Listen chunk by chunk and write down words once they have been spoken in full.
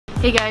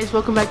Hey guys,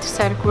 welcome back to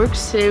Static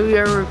Works. Today we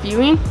are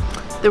reviewing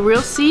the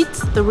real seats,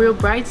 the real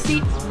bride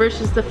seats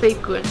versus the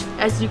fake one.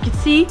 As you can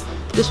see,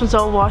 this one's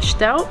all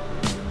washed out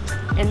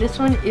and this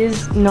one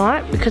is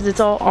not because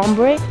it's all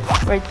ombre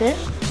right there.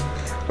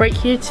 Right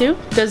here too.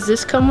 Does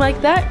this come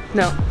like that?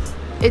 No,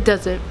 it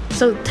doesn't.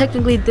 So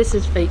technically this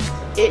is fake.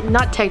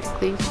 Not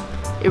technically,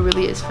 it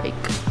really is fake.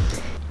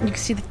 You can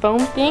see the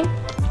foam thing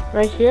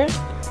right here.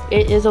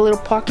 It is a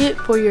little pocket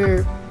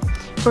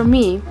for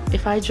me,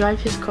 if I drive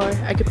his car,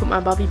 I could put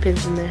my bobby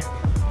pins in there.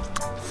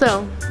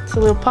 So, it's a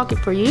little pocket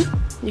for you.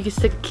 You can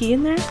stick a key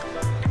in there.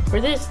 For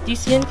this, do you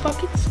see any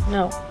pockets?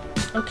 No.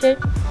 Okay?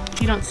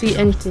 You don't see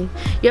anything.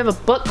 You have a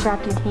butt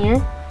crack in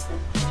here.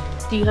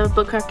 Do you have a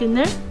butt crack in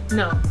there?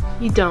 No,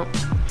 you don't.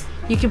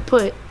 You can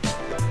put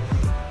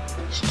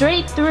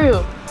straight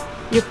through,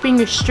 your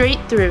finger straight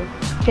through.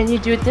 Can you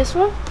do it this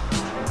way?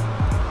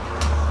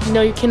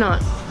 No, you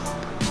cannot.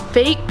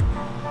 Fake,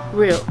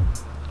 real.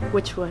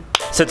 Which one?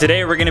 So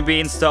today we're gonna be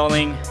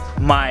installing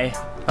my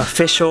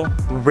official,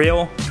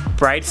 real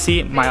bride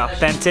seat, my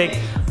authentic.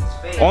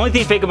 Only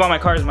thing fake about my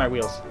car is my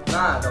wheels.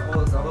 Nah, the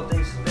whole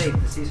thing's fake.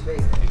 The seat's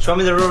fake. Show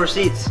me the real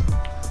receipts.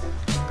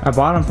 I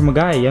bought them from a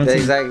guy.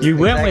 You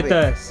went with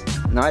us.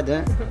 No, I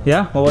didn't.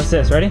 Yeah? Well, what's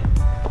this? Ready?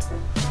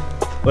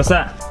 What's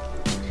that?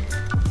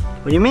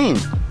 What do you mean?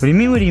 What do you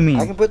mean? What do you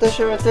mean? I can put that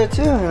shit right there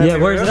too. Yeah,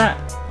 where's that?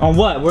 On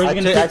what? Where's it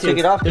gonna fit to? I took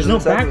it off. There's no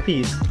back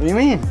piece. What do you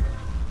mean?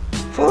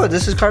 Fool,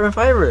 this is carbon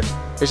fiber.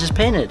 It's just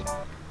painted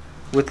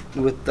with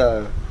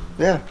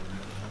yeah.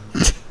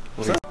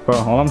 Bro,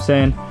 all I'm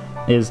saying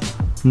is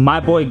my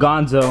boy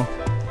Gonzo.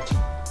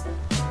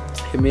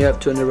 Hit me up,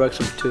 200 bucks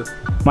for two.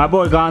 My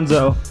boy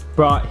Gonzo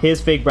brought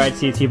his fake bride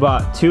seats. He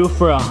bought 2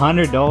 for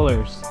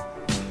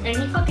 $100. And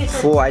he fucking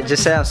Fool, I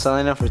just said I'm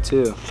selling them for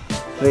 2.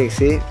 Wait,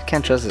 see?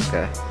 Can't trust this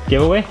guy.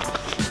 Giveaway?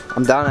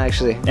 I'm down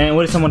actually. And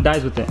what if someone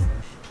dies with it?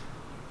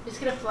 It's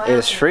gonna fly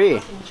It's free.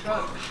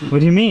 What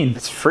do you mean?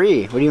 It's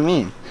free. What do you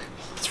mean?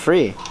 It's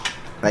free.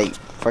 Like,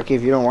 fuck,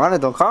 if you don't want it,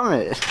 don't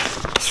comment.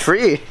 It's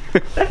free.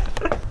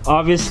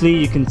 Obviously,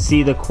 you can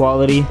see the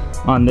quality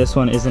on this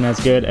one isn't as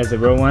good as the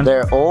real one.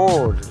 They're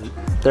old.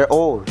 They're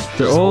old.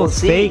 They're old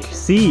fake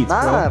seats,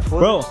 nah,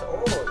 bro.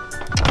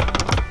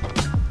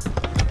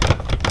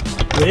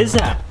 What is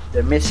that?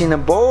 They're missing a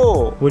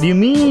bowl. What do you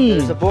mean?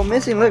 There's a bowl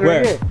missing. Look,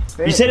 where? Right here.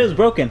 Right you said it was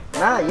broken.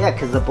 Nah, yeah,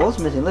 because the bowl's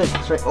missing. Look,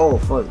 it's right. Oh,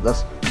 fuck.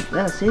 That's.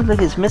 Yeah, see,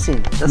 look, it's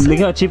missing. That's Look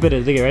how cheap it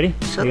is. Look, you ready?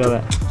 Shut Look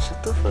at that.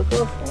 Shut the fuck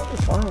up.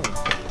 It's fine.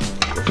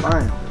 It's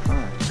fine.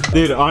 It's fine.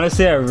 Dude,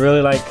 honestly, I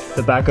really like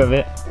the back of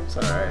it. It's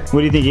alright. What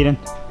do you think, Eden?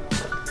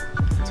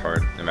 It's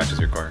hard. It matches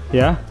your car.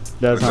 Yeah?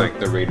 That's like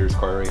the Raiders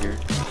car right here.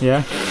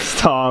 Yeah?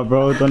 Stop,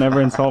 bro. Don't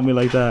ever insult me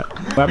like that.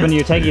 What happened to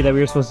your Techie that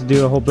we were supposed to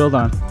do a whole build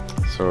on?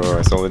 So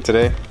I sold it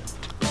today.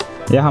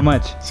 Yeah, how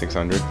much?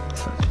 600.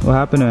 What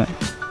happened to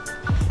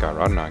it? Got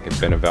rod knock. It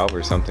bent a valve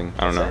or something.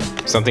 I don't know.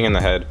 Something in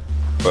the head.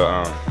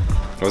 But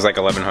it was like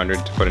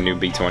 1100 to put a new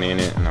B20 in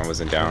it, and I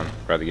wasn't down.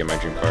 Rather get my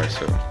dream car.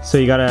 So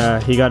you got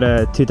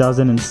a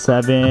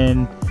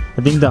 2007,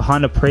 I think the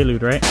Honda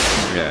Prelude, right?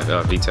 yeah,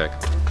 the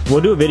VTEC. We'll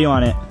do a video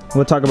on it.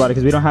 We'll talk about it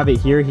because we don't have it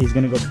here. He's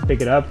gonna go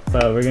pick it up,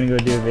 but we're gonna go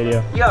do a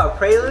video. Yo,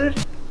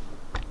 Prelude?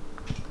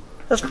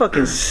 That's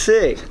fucking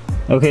sick.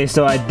 Okay,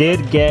 so I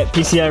did get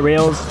PCI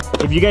rails.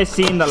 If you guys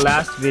seen the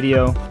last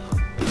video,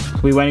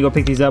 we went to go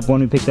pick these up when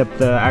we picked up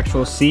the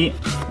actual seat,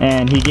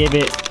 and he gave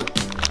it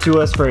to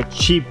us for a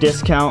cheap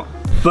discount.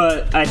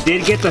 But I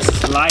did get the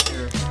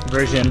slider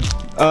version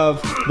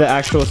of the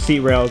actual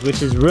seat rails,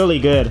 which is really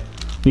good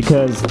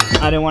because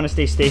I didn't want to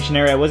stay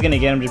stationary. I was gonna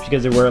get them just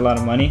because they were a lot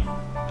of money,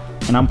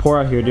 and I'm poor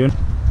out here, dude.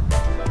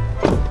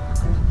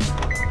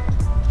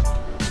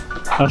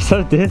 What's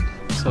up, dude?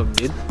 What's up,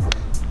 dude?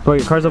 Bro,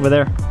 your car's over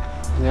there.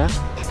 Yeah?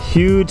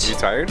 Huge. You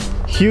tired?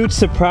 Huge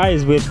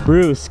surprise with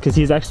Bruce because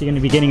he's actually going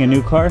to be getting a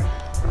new car.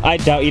 I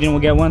doubt Eden will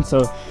get one,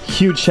 so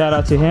huge shout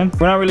out to him.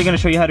 We're not really going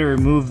to show you how to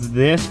remove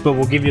this, but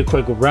we'll give you a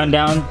quick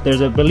rundown.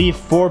 There's, I believe,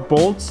 4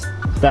 bolts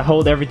that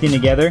hold everything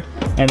together,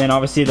 and then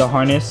obviously the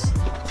harness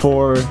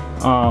for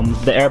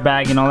the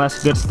airbag and all that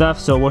good stuff.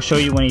 So we'll show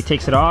you when he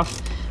takes it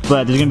off,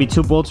 but there's going to be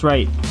 2 bolts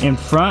right in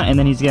front, and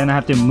then he's going to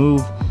have to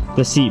move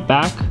the seat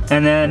back,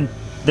 and then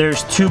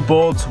there's 2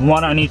 bolts,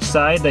 one on each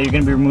side that you're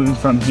going to be removing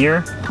from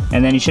here,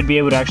 and then you should be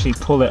able to actually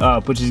pull it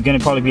up, which is going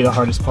to probably be the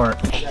hardest part.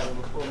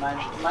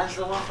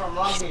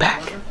 He's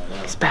back.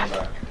 He's back.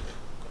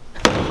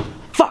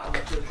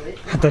 Fuck!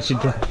 I thought you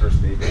did.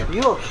 Are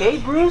you okay,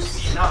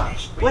 Bruce? Nah.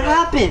 What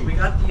happened? We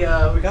got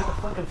the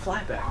fucking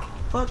flyback.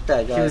 Fuck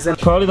that guy.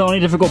 Probably the only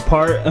difficult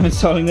part of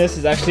installing this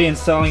is actually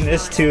installing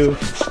this to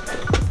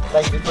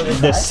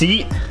the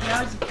seat.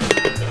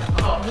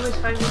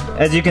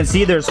 As you can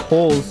see, there's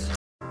holes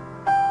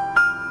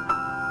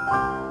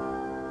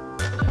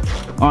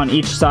on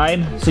each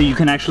side, so you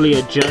can actually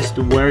adjust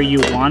where you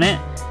want it,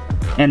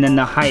 and then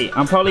the height.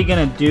 I'm probably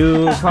gonna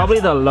do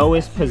the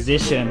lowest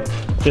position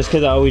just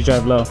because I always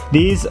drive low.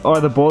 These are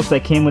the bolts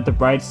that came with the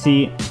bride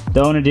seat.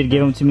 The owner did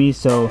give them to me,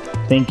 so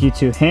thank you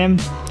to him.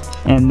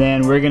 And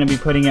then we're gonna be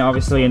putting it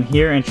obviously in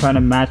here and trying to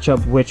match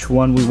up which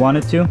one we want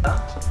it to.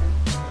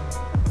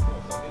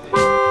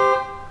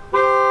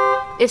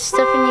 It's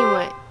Stephanie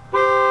what?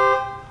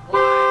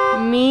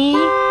 Me,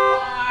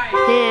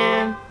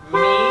 him,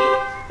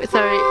 me.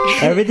 Sorry.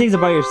 Everything's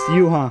about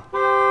you, huh?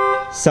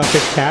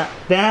 Selfish cat.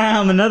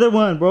 Damn, another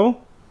one, bro.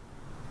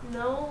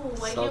 No,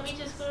 why can't we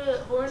just go to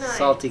Horn Eye?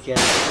 Salty cat.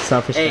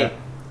 Selfish cat.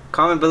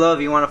 Comment below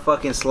if you want to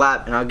fucking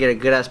slap, and I'll get a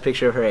good ass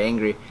picture of her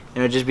angry,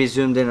 and it'll just be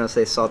zoomed in and it'll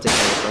say salty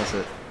cat across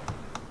it.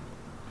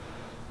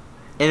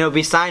 And it'll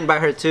be signed by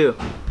her too.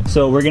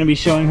 So we're gonna be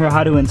showing her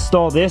how to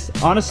install this.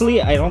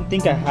 Honestly, I don't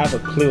think I have a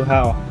clue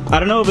how. I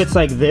don't know if it's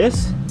like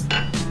this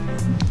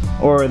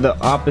or the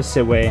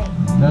opposite way.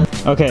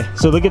 Okay,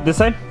 so look at this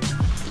side.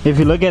 If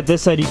you look at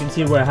this side, you can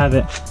see where I have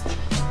it.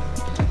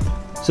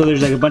 So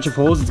there's like a bunch of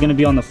holes. It's gonna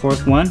be on the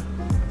fourth one.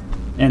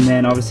 And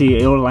then obviously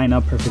it'll line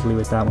up perfectly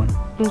with that one.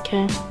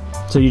 Okay.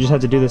 So you just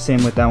have to do the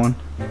same with that one.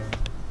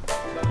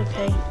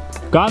 Okay.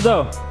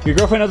 Gonzo, your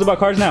girlfriend knows about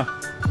cars now.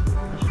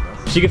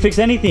 She can fix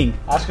anything.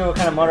 Ask her what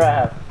kind of motor I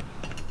have.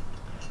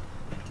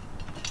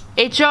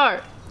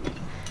 HR.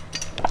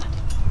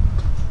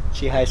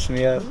 She hypes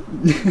me up.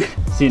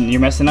 See, you're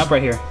messing up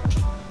right here.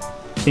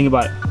 Think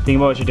about it. Think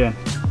about what you're doing.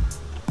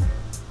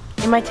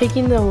 Am I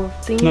taking the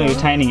thing? No, off? you're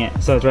tightening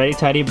it. So it's ready,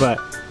 tidy, but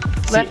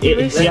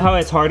see how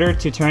it's harder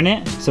to turn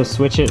it? So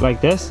switch it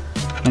like this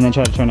and then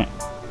try to turn it.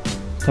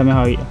 Tell me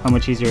how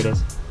much easier it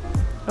is.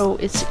 Oh,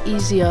 it's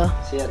easier.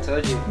 See, I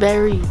told you.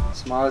 Very.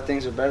 Smaller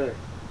things are better.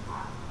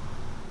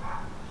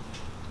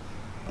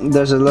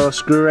 There's a little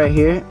screw right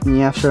here, and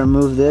you have to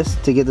remove this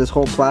to get this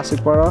whole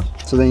plastic part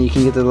off, so then you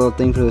can get the little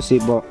thing for the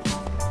seat belt.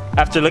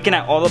 After looking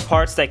at all the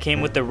parts that came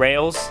with the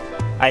rails,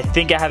 I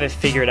think I have it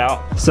figured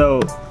out.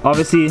 So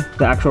obviously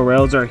the actual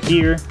rails are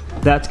here.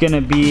 That's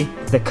gonna be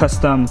the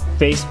custom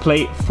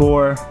faceplate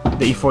for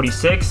the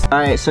E46.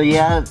 All right, so you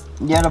had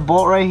a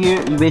bolt right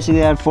here. You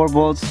basically had 4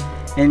 bolts,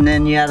 and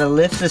then you had to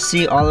lift the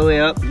seat all the way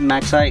up,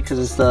 max height, because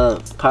it's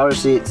the power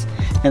seats.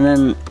 And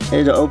then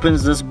it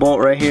opens this bolt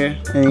right here,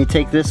 and you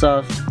take this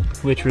off,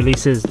 which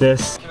releases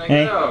this. Can I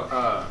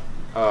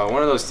get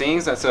one of those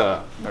things that's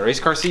a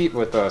race car seat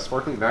with a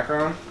sparkling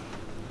background?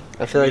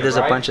 I feel like there's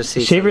a bunch of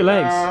seats. Shave your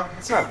legs.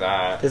 It's not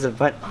that. There's a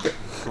bunch.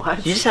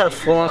 What? You just had a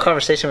full-on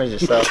conversation with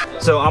yourself.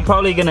 So I'm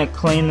probably gonna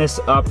clean this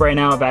up right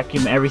now,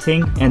 vacuum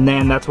everything, and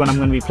then that's when I'm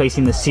gonna be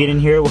placing the seat in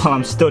here while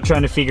I'm still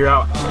trying to figure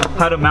out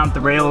how to mount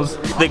the rails.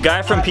 The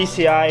guy from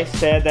PCI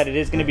said that it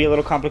is gonna be a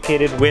little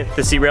complicated with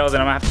the seat rails,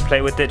 and I'm gonna have to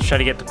play with it to try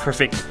to get the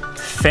perfect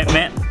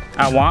fitment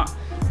I want.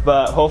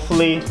 But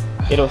hopefully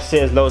it'll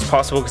sit as low as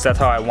possible because that's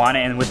how I want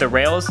it. And with the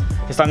rails,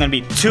 it's not gonna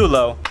be too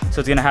low,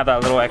 so it's gonna have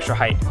that little extra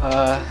height.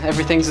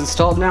 Everything's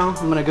installed now.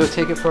 I'm gonna go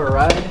take it for a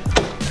ride.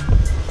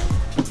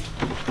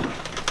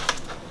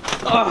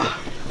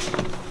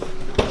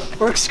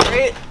 Works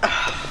great.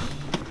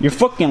 You're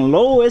fucking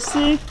low, is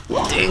it?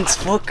 Thanks,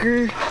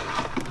 fucker.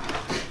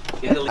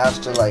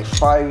 After like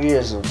 5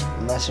 years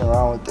of messing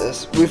around with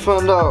this, we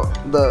found out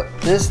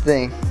this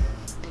thing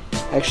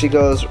actually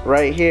goes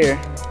right here,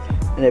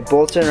 and it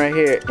bolts in right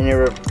here, and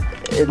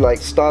it like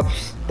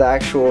stops the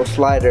actual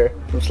slider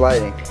from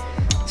sliding.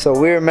 So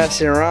we were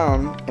messing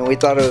around, and we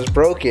thought it was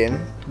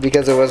broken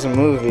because it wasn't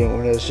moving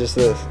when it was just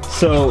this.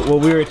 So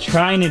what we were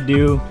trying to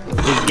do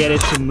is get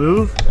it to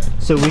move,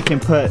 so we can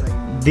put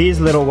these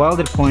little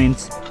welded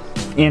points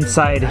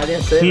inside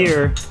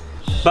here.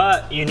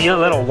 But you need a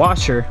little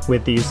washer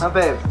with these. Oh,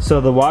 babe.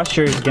 So the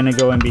washer is gonna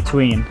go in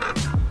between,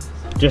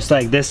 just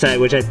like this side,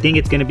 which I think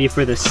it's gonna be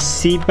for the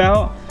seat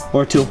belt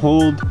or to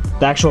hold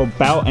the actual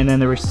belt, and then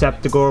the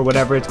receptacle or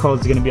whatever it's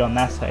called is gonna be on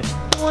that side.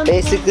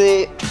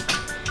 Basically,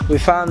 we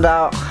found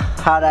out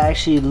how to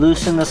actually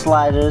loosen the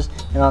sliders,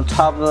 and on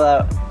top of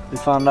that, we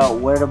found out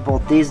where to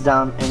bolt these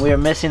down, and we were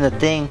missing the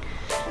thing.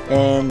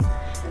 And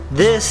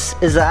this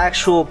is the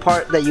actual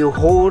part that you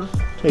hold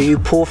or you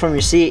pull from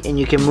your seat, and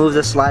you can move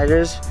the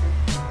sliders.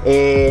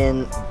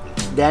 And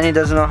Danny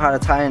doesn't know how to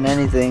tie in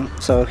anything,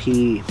 so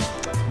he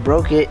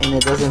broke it and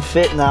it doesn't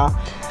fit now.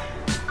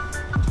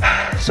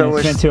 So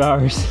it's been 2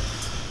 hours.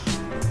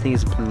 I think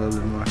it's been a little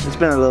bit more. It's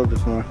been a little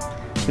bit more.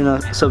 You know,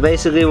 so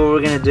basically what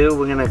we're gonna do,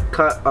 we're gonna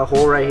cut a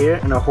hole right here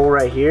and a hole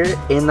right here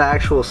in the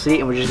actual seat,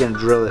 and we're just gonna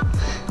drill it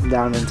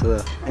down into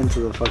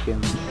the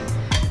fucking,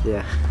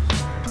 yeah.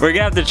 We're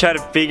gonna have to try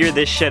to figure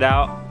this shit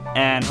out,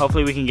 and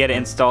hopefully we can get it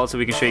installed so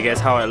we can show you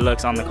guys how it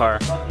looks on the car.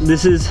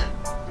 This is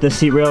the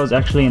seat rail is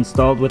actually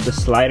installed with the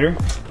slider.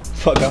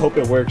 Fuck, I hope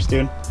it works,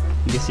 dude.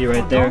 You can see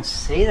right there. Don't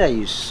say that,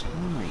 you.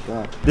 Oh my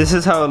god. This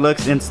is how it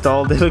looks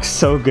installed. It looks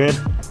so good.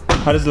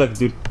 How does it look,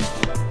 dude?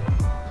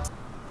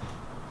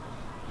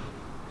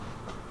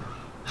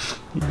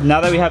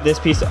 Now that we have this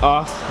piece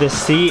off the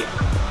seat,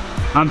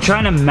 I'm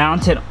trying to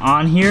mount it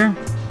on here,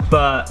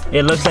 but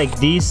it looks like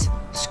these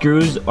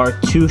screws are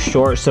too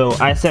short, so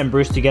I sent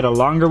Bruce to get a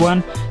longer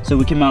one so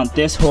we can mount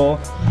this hole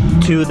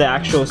to the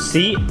actual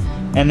seat,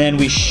 and then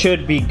we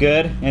should be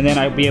good, and then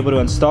I'll be able to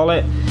install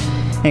it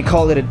and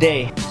call it a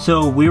day.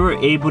 So we were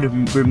able to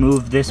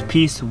remove this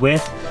piece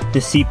with the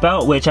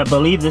seatbelt, which I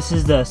believe this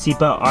is the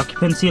seatbelt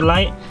occupancy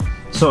light,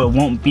 so it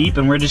won't beep,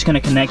 and we're just gonna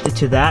connect it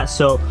to that.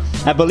 So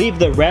I believe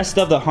the rest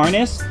of the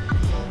harness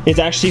It's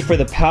actually for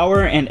the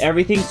power and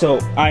everything, so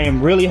I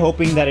am really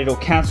hoping that it'll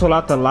cancel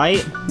out the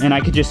light and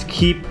I could just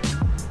keep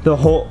the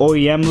whole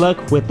OEM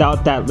look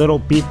without that little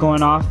beep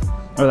going off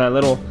or that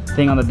little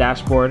thing on the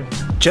dashboard.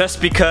 Just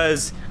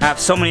because I have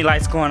so many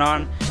lights going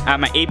on. I have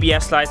my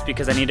ABS lights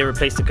because I need to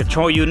replace the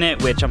control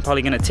unit, which I'm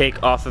probably gonna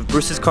take off of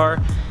Bruce's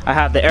car. I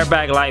have the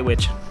airbag light,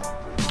 which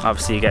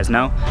obviously you guys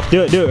know.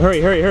 Do it,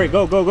 hurry, hurry, hurry,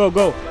 go, go, go,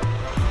 go.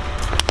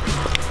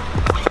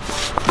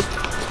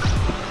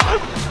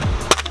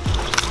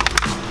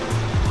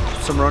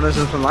 Some runners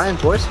and some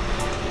lions, boys.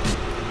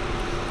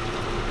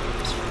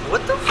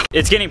 What the f?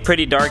 It's getting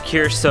pretty dark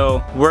here,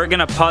 so we're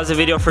gonna pause the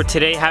video for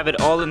today, have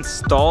it all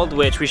installed,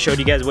 which we showed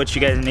you guys what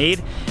you guys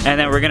need, and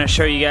then we're gonna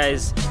show you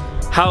guys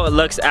how it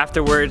looks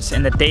afterwards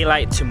in the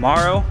daylight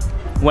tomorrow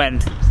when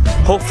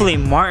hopefully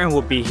Martin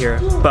will be here.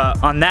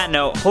 But on that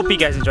note, hope you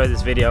guys enjoyed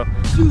this video.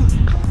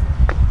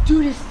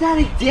 Dude, it's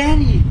Static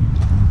Danny.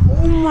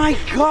 Oh my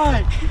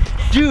god.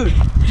 Dude,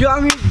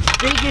 I'm your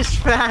biggest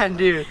fan,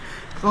 dude.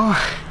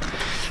 Oh.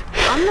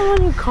 I'm the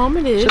one who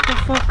commented. Shut the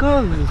fuck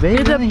up, baby.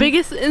 You're the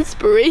biggest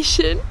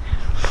inspiration.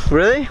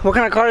 Really? What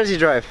kind of car does he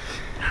drive?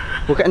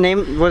 What kind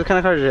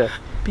of car does he drive?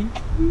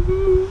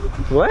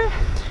 What?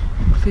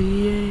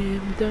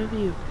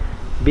 BMW.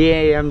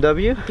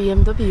 BMW?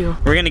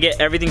 BMW. We're gonna get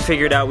everything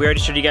figured out. We already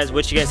showed you guys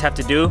what you guys have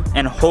to do,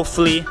 and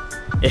hopefully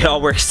it all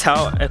works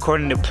out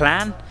according to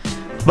plan.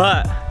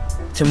 But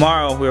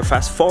tomorrow we'll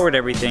fast forward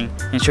everything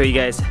and show you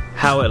guys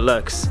how it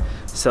looks.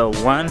 So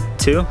 1,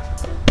 2.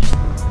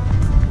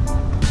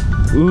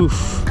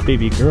 Oof,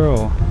 baby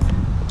girl.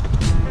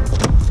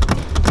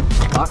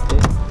 Locked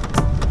it.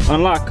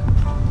 Unlock.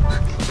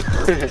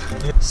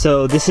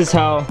 So this is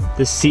how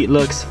the seat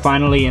looks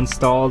finally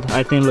installed.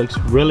 I think it looks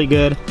really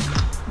good.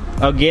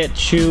 I'll get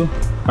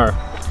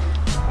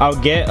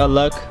a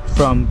look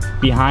from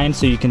behind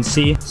so you can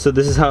see. So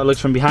this is how it looks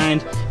from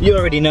behind. You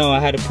already know I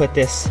had to put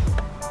this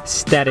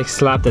static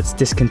slap that's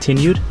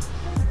discontinued.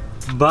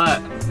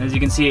 But as you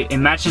can see, it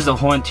matches the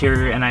whole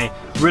interior and I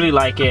really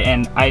like it,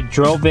 and I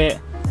drove it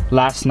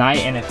last night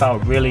and it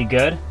felt really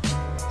good.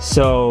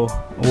 So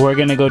we're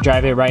gonna go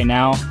drive it right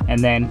now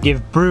and then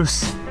give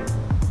Bruce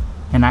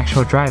an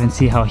actual drive and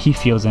see how he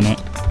feels in it.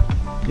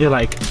 You're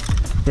like,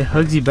 it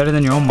hugs you better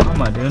than your own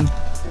mama, dude.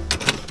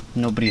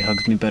 Nobody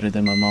hugs me better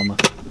than my mama.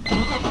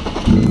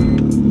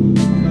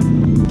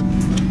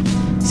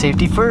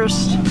 Safety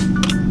first.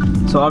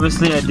 So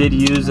obviously I did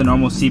use the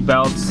normal seat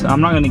belts.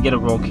 I'm not gonna get a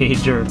roll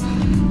cage or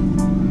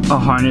a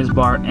harness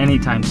bar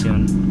anytime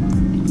soon.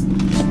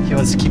 He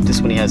wants to keep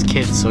this when he has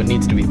kids, so it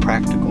needs to be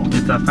practical.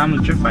 It's a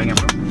family drift wagon,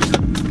 bro.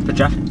 The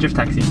drift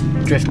taxi.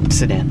 Drift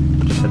sedan.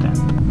 Drift sedan.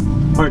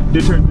 Or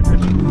deter.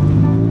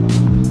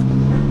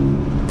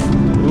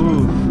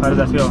 Ooh, how does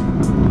that feel?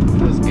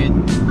 Feels good.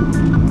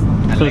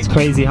 Feels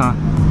crazy, huh?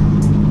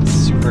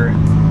 Super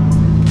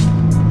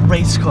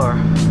race car.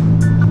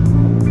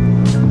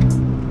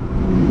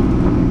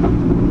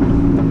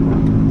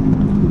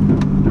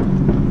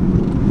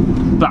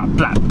 Blah,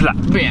 blah, blah,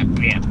 blah,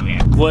 blah, blah.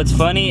 What's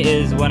funny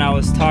is when I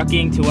was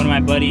talking to one of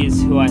my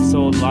buddies who I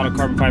sold a lot of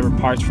carbon fiber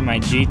parts for my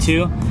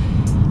G2,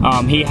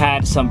 he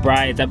had some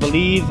brides, I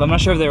believe. I'm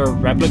not sure if they were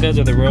replicas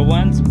or the real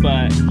ones,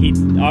 but he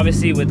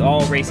obviously, with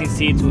all racing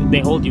seats, they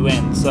hold you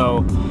in.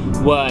 So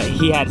what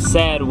he had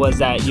said was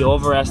that you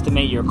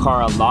overestimate your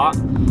car a lot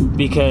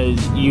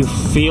because you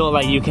feel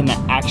like you can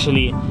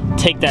actually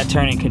take that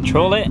turn and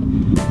control it,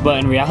 but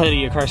in reality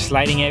your car's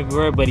sliding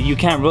everywhere, but you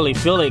can't really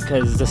feel it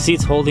because the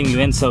seat's holding you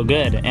in so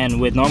good, and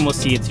with normal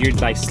seats you're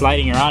like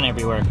sliding around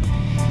everywhere.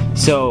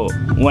 So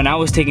when I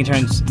was taking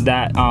turns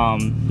that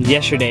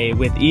yesterday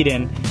with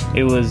Eden,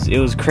 it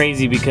was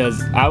crazy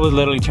because I was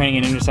literally turning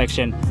an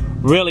intersection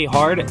really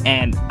hard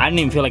and I didn't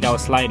even feel like I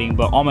was sliding,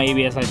 but all my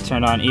ABS lights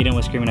turned on. Eden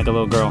was screaming like a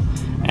little girl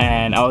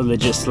and I was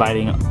legit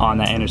sliding on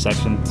that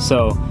intersection.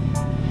 So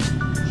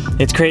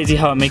it's crazy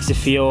how it makes you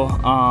feel.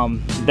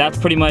 That's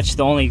pretty much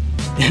the only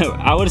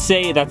I would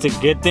say that's a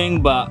good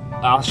thing, but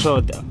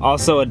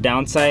also a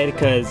downside,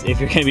 because if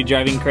you're gonna be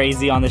driving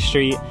crazy on the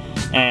street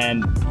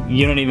and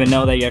you don't even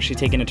know that you're actually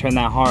taking a turn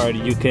that hard,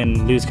 you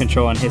can lose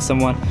control and hit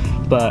someone.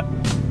 But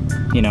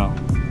you know,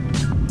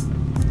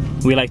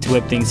 we like to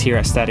whip things here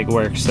at Static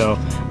Works, so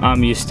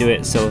I'm used to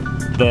it. So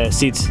the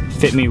seats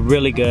fit me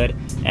really good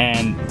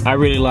and I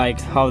really like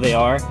how they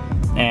are.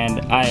 And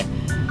I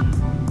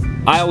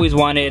always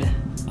wanted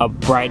a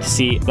bride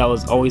seat. That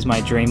was always my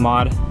dream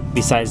mod,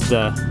 besides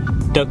the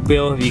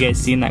duckbill. Have you guys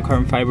seen that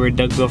carbon fiber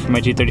duckbill for my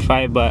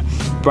G35? But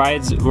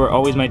brides were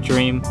always my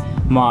dream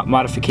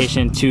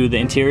modification to the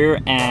interior,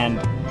 and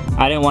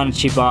I didn't want to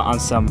cheap out on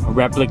some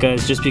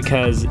replicas just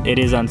because it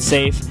is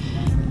unsafe.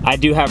 I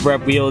do have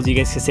rep wheels. You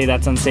guys can say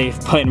that's unsafe,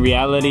 but in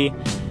reality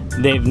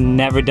they've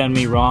never done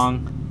me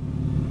wrong.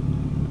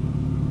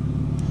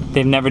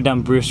 They've never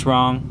done Bruce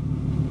wrong.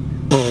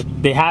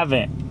 They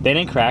haven't. They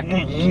didn't crack.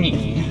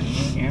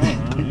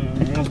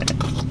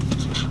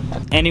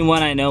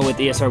 Anyone I know with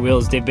ESR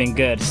wheels, they've been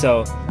good.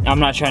 So I'm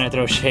not trying to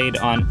throw shade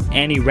on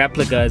any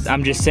replicas.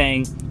 I'm just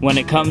saying when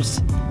it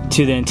comes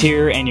to the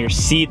interior and your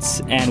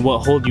seats and what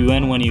hold you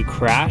in when you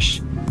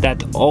crash,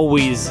 That's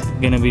always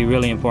gonna be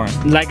really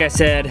important. Like I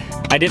said,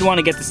 I did want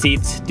to get the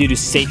seats due to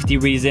safety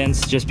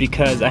reasons, just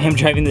because I am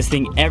driving this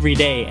thing every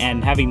day,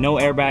 and having no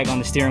airbag on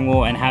the steering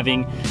wheel and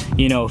having,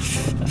 you know,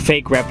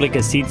 fake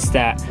replica seats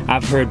that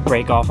I've heard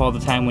break off all the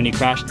time when you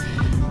crash,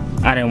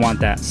 I didn't want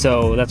that.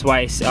 So that's why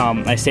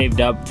I saved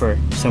up for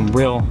some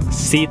real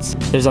seats.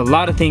 There's a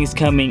lot of things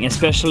coming,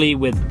 especially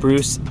with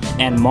Bruce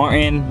and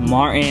Martin.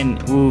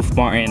 Oof,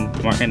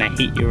 Martin, I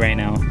hate you right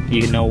now.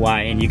 You know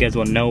why, and you guys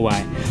will know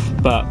why.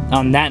 But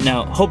on that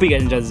note, hope you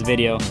guys enjoyed this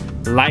video.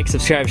 Like,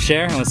 subscribe,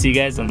 share, and we'll see you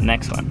guys on the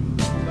next one.